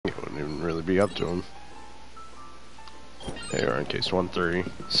really be up to him. Hey, we're in case 1-3.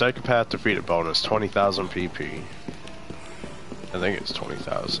 Psychopath defeated bonus 20,000 PP. I think it's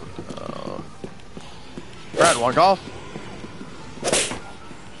 20,000. Brad, want golf?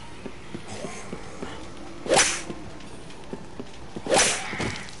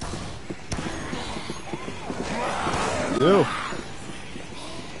 No.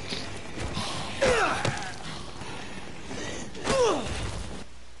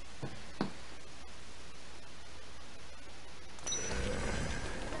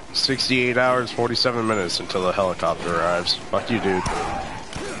 "68 hours, 47 minutes until the helicopter arrives." Fuck you, dude.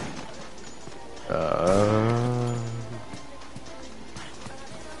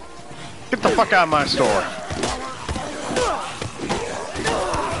 Get the fuck out of my store.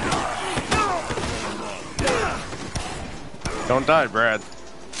 Don't die, Brad.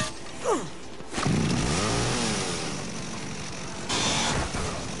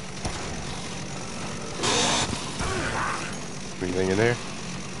 Anything in there?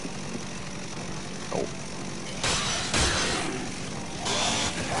 Oh.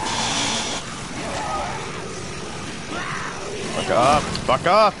 Fuck up! Fuck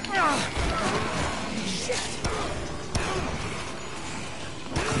up!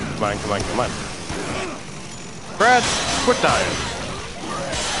 Come on, come on, come on. Brad, quit dying.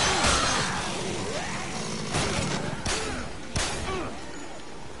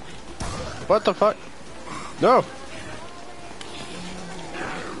 What the fuck? No!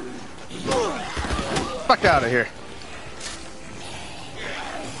 Fuck out of here.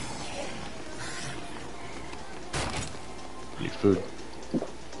 Need food.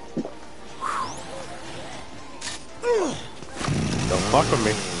 Don't fuck with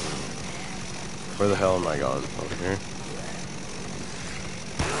me. Where the hell am I going? Over here.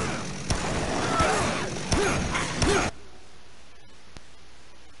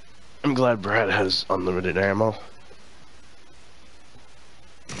 I'm glad Brad has unlimited ammo.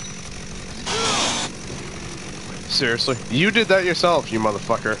 Seriously? You did that yourself, you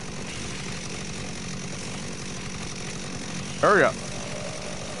motherfucker. Hurry up.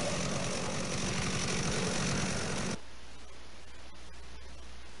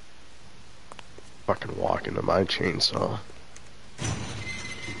 Fucking walk into my chainsaw.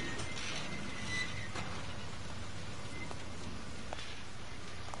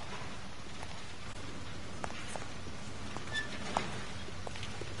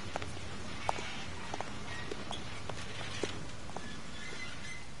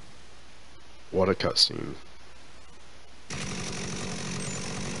 What a cutscene.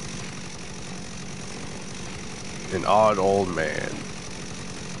 An odd old man.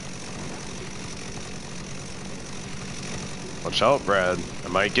 Watch out, Brad. I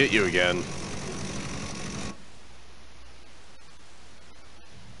might get you again.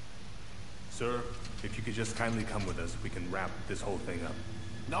 Sir, if you could just kindly come with us, we can wrap this whole thing up.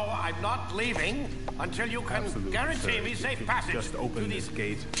 No, I'm not leaving until you can guarantee me safe passage. Just open this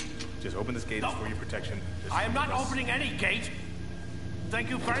gate. Just open this gate. It's for your protection. I am not opening any gate.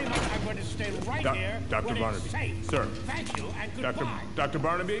 Thank you very much. I'm going to stay right here. Dr. Barnaby. Safe. Sir. Thank you and goodbye. Dr.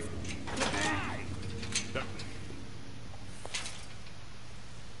 Barnaby? Goodbye.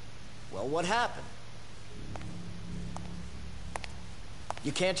 Well, what happened?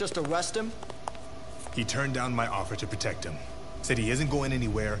 You can't just arrest him? He turned down my offer to protect him. Said he isn't going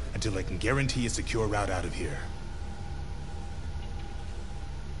anywhere until I can guarantee a secure route out of here.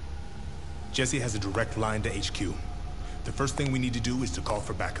 Jesse has a direct line to HQ. The first thing we need to do is to call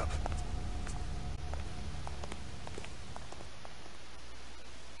for backup.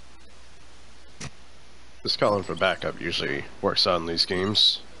 This calling for backup usually works out in these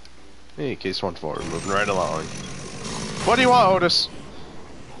games. Hey, case 1-4, moving right along. What do you want, Otis?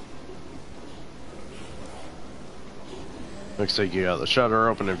 Looks like you got the shutter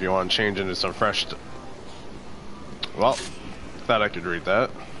open if you want to change into some fresh... Well, thought I could read that.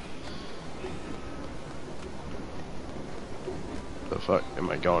 The fuck? Am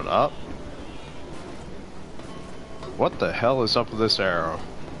I going up? What the hell is up with this arrow?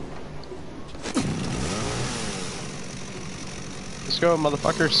 Let's go,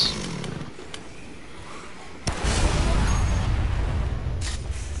 motherfuckers.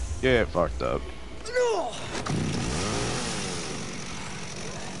 Yeah, it fucked up.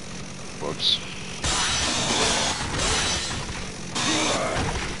 Whoops.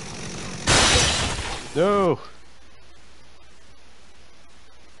 No!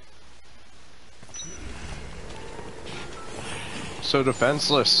 So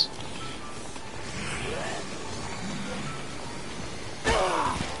defenseless.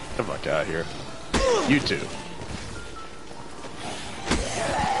 Get the fuck out of here. You two.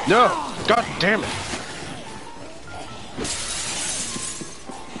 No! God damn it!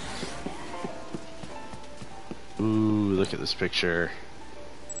 Ooh, look at this picture.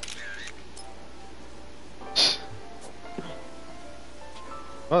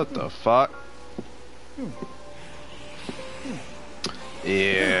 What the fuck?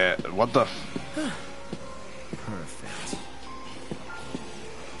 Yeah, what the Perfect.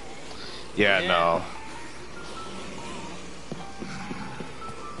 Yeah, no.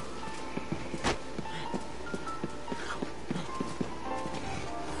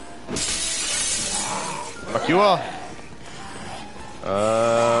 Fuck you all.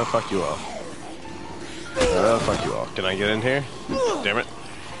 Fuck you all. Fuck you all. Can I get in here? Damn it.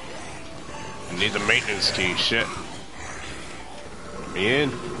 I need the maintenance key, shit. Let me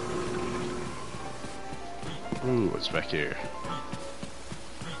in. Ooh, what's back here?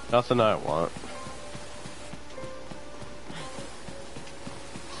 Nothing I want.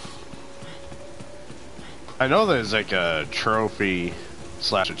 I know there's like a trophy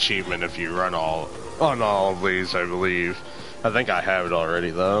 / achievement if you run on all of these, I believe. I think I have it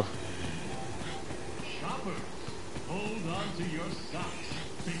already though. Shoppers, hold on to your socks,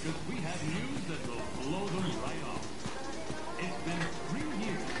 because we have news that will blow them right off. It's been 3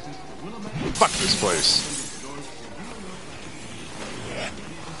 years since the Willamette... Fuck this place.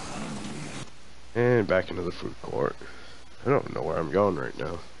 And back into the food court. I don't know where I'm going right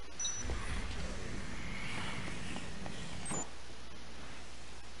now.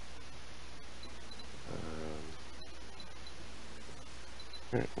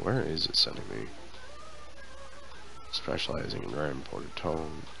 Where is it sending me? Specializing in rare imported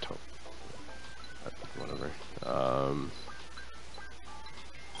tone. Whatever.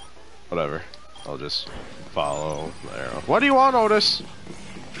 Whatever. I'll just follow the arrow. What do you want, Otis?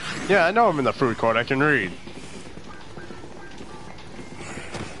 Yeah, I know I'm in the food court. I can read.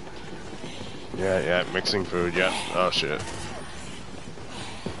 Yeah, mixing food. Yeah. Oh shit.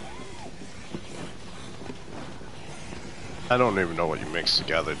 I don't even know what you mix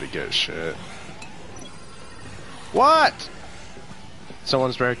together to get shit. What?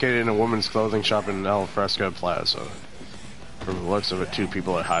 Someone's barricaded in a woman's clothing shop in Al Fresco Plaza. From the looks of it, 2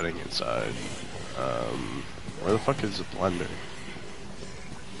 people are hiding inside. Where the fuck is the blender?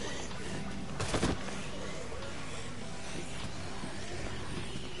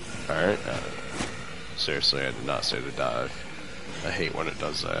 Alright, seriously, I did not say to dive. I hate when it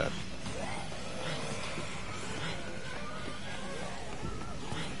does that.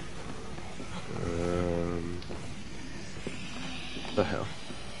 What the hell?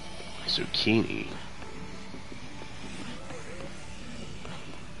 Zucchini.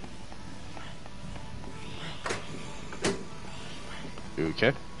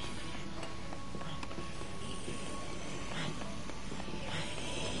 Okay.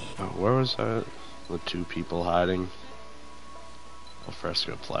 Oh, where was that? The 2 people hiding? Al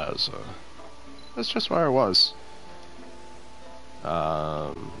Fresco Plaza. That's just where I was. Did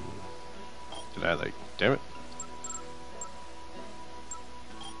I like... Damn it.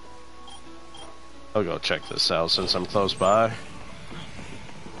 I'll go check this out since I'm close by.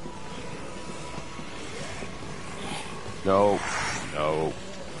 No. No.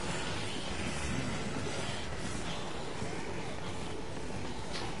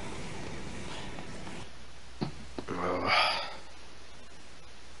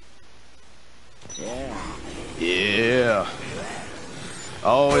 Yeah.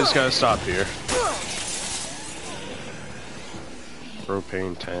 Always gotta stop here.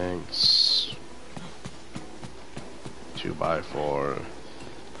 Propane tanks. 2x4.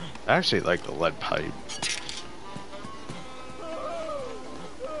 I actually like the lead pipe.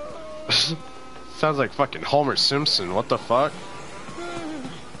 Sounds like fucking Homer Simpson. What the fuck?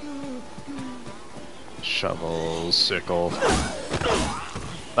 Shovel, sickle.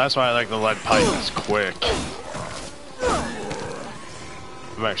 That's why I like the lead pipe. It's quick.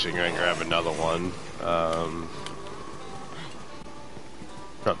 I'm actually going to grab another one.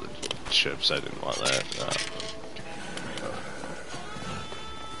 Probably chips. I didn't want that.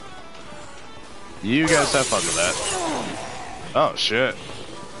 You guys have fun with that. Oh shit.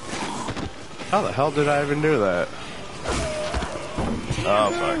 How the hell did I even do that?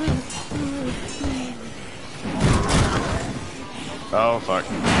 Oh fuck. Oh fuck.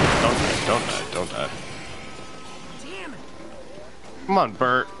 Don't die. Damn it. Come on,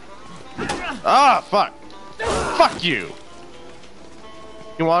 Burt. Ah, fuck. Fuck you.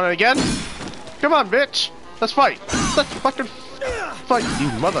 You want it again? Come on, bitch. Let's fight. Let's fucking fight, you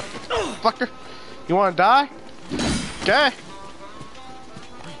motherfucker. You wanna die? Okay.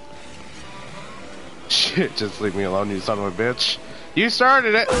 Shit, just leave me alone, you son of a bitch. You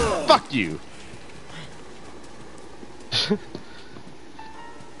started it. Fuck you.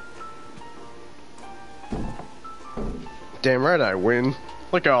 Damn right I win.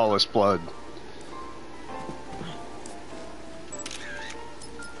 Look at all this blood.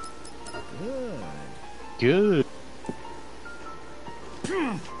 Good.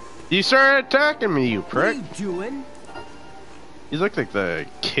 You started attacking me, you prick. What are you doing? You look like the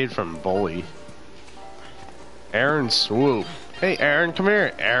kid from Bully. Aaron Swoop. Hey, Aaron, come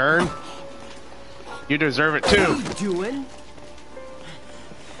here, Aaron. You deserve it too. What are you doing?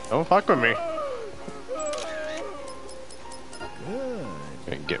 Don't fuck with me.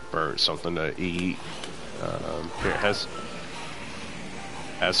 And get Burt something to eat. Here, has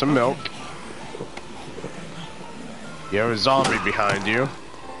some milk. You have a zombie behind you.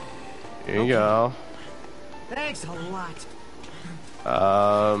 Here you go. Thanks a lot.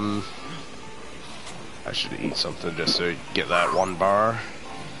 I should eat something just to get that one bar.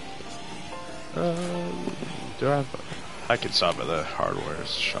 Do I have? I can stop at the hardware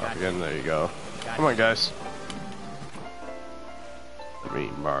shop again. There you go. Come on, guys. Let me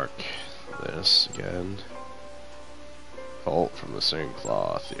mark this again. Bolt from the same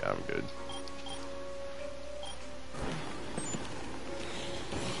cloth. Yeah, I'm good.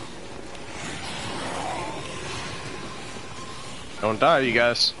 Don't die, you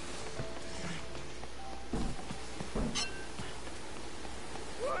guys.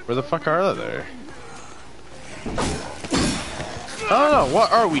 Where the fuck are they? I don't know.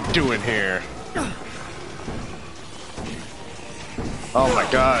 What are we doing here? Oh my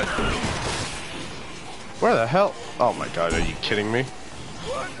god. Where the hell? Oh my god, are you kidding me?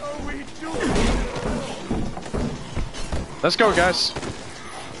 What are we doing? Let's go, guys.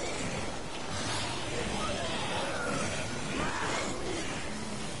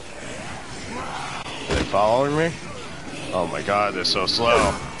 Are they following me? Oh my god, they're so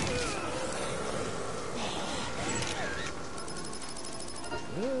slow.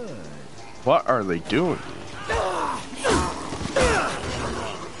 What are they doing?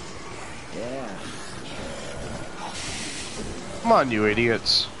 Come on, you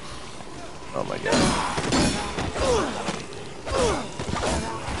idiots. Oh my god.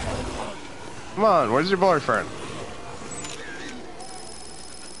 Come on, where's your boyfriend?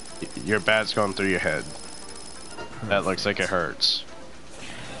 Your bat's going through your head. That looks like it hurts.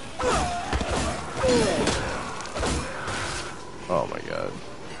 Oh my god.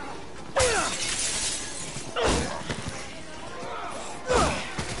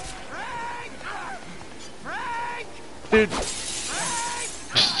 Dude.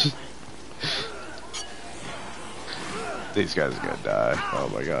 These guys are gonna die. Oh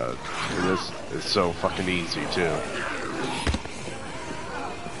my god. And this is so fucking easy too.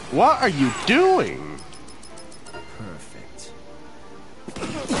 What are you doing? Perfect.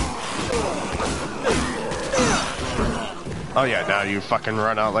 Oh yeah, now you fucking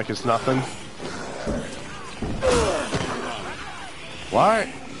run out like it's nothing. What?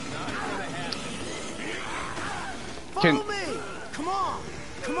 Follow me! Come on!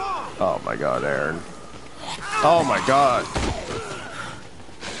 Come on! Oh my god, Aaron. Oh my god.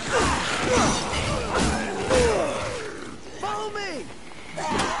 Follow me!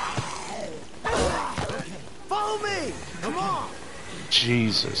 Follow me! Come on!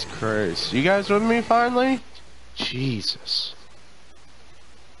 Jesus Christ. You guys with me finally? Jesus.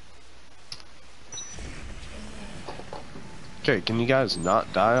 Okay, can you guys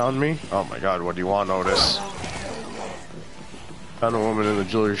not die on me? Oh my god, what do you want, Otis? Found a woman in the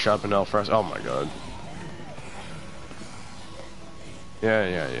jewelry shop in El Fresco. Oh my god.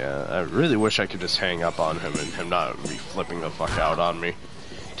 Yeah. I really wish I could just hang up on him and him not be flipping the fuck out on me.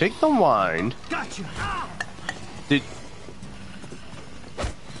 Take the wine. Gotcha! Did...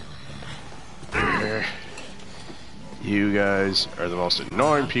 You guys are the most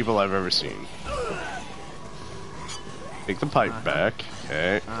annoying people I've ever seen. Take the pipe back.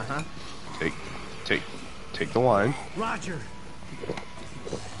 Okay. Take the wine. Roger!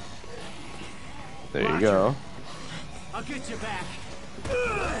 There you go. I'll get you back.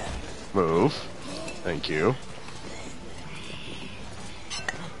 Move. Thank you.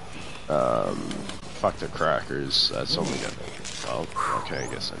 Fuck the crackers. That's only gonna... Oh, okay, I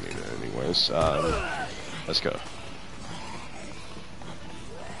guess I need it anyways. Let's go.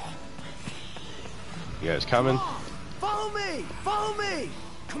 You guys coming? Follow me! Follow me!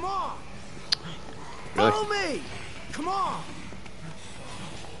 Come on! Really? Follow me! Come on!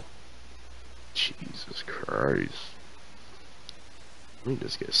 Jesus Christ. Let me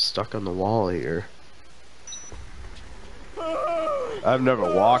just get stuck on the wall here. I've never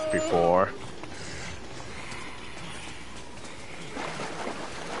walked before.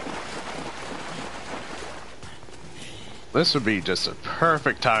 This would be just a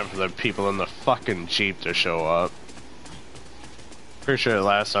perfect time for the people in the fucking Jeep to show up. Pretty sure the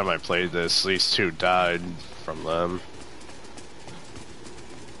last time I played this, at least 2 died from them.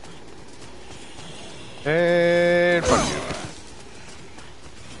 And fuck you.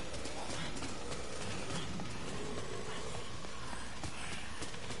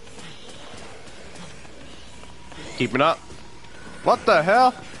 Keeping up. What the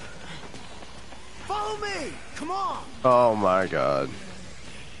hell? Follow me! Come on! Oh my god.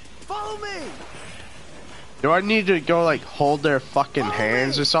 Follow me! Do I need to go like hold their fucking Follow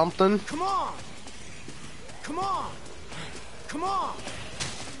hands me. or something? Come on! Come on! Come on!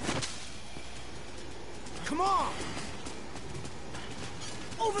 Come on!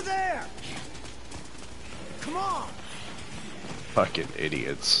 Over there! Come on! Fucking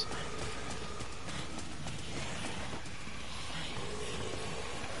idiots.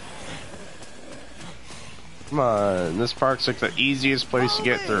 Come on, this park's like the easiest place to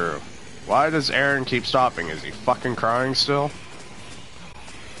get through. Why does Aaron keep stopping? Is he fucking crying still?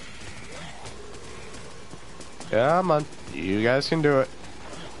 Yeah, come on. You guys can do it.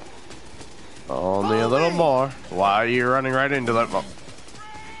 Only a little more. Why are you running right into that? Oh.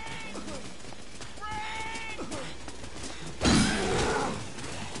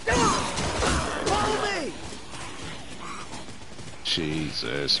 Follow me!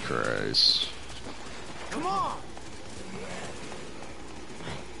 Jesus Christ. Come on!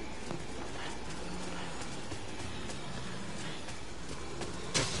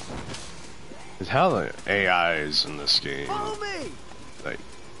 How the AIs in this game, Follow me! like,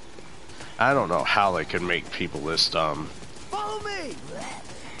 I don't know how they could make people this dumb. Follow me!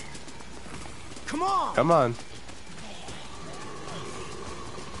 Come on! Come on.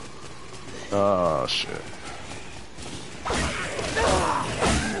 Oh shit.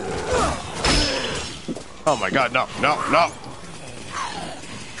 Oh my god, no, no, no!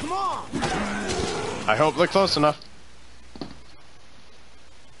 Come on! I hope they're close enough.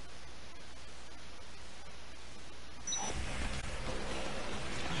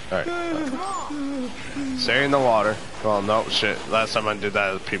 Alright. Stay in the water. Well, no, shit. Last time I did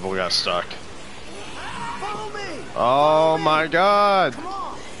that, people got stuck. Follow me! Oh my god! Come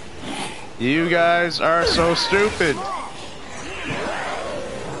on! You guys are so stupid!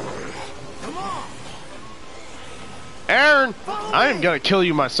 Come on! Aaron! I am gonna kill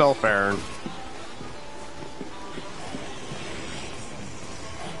you myself, Aaron.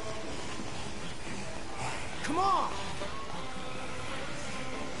 Come on!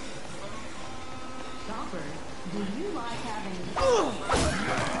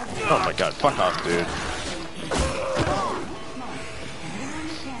 Oh my god, fuck off, dude.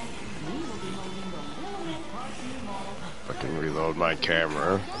 Fucking reload my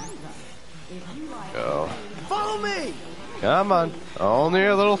camera. Go. Follow me! Come on. Only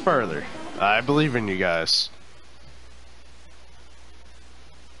a little further. I believe in you guys.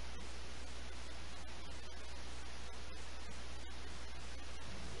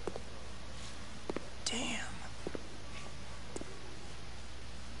 Damn.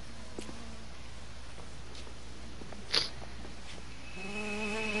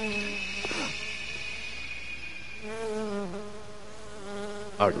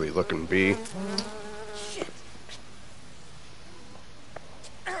 Ugly looking bee.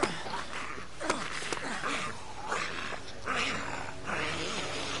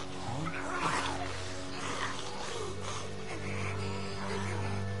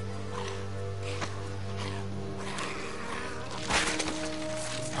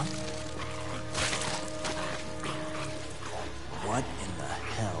 What in the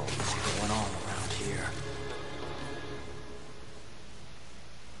hell is going on around here?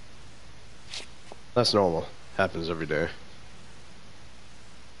 That's normal. Happens every day.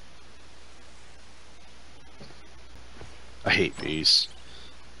 I hate bees.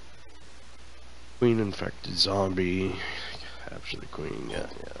 Queen infected zombie. Capture the queen. Yeah,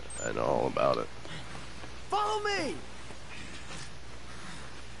 yeah. I know all about it. Follow me!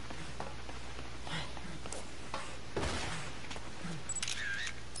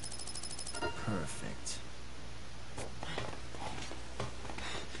 Perfect.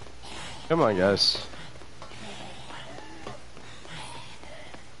 Come on, guys.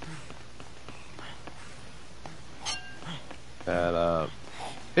 That up.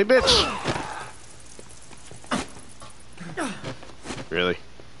 Hey, bitch! Really?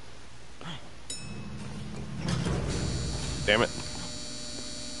 Damn it.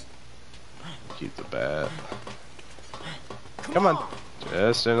 Keep the bat. Come on.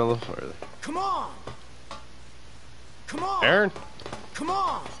 Just in a little further. Come on! Come on! Aaron? Come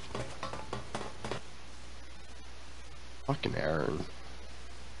on! Fucking Aaron.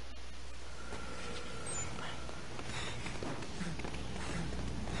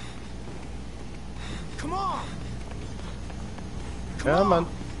 Come on! Come on.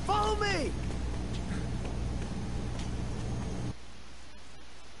 Follow me!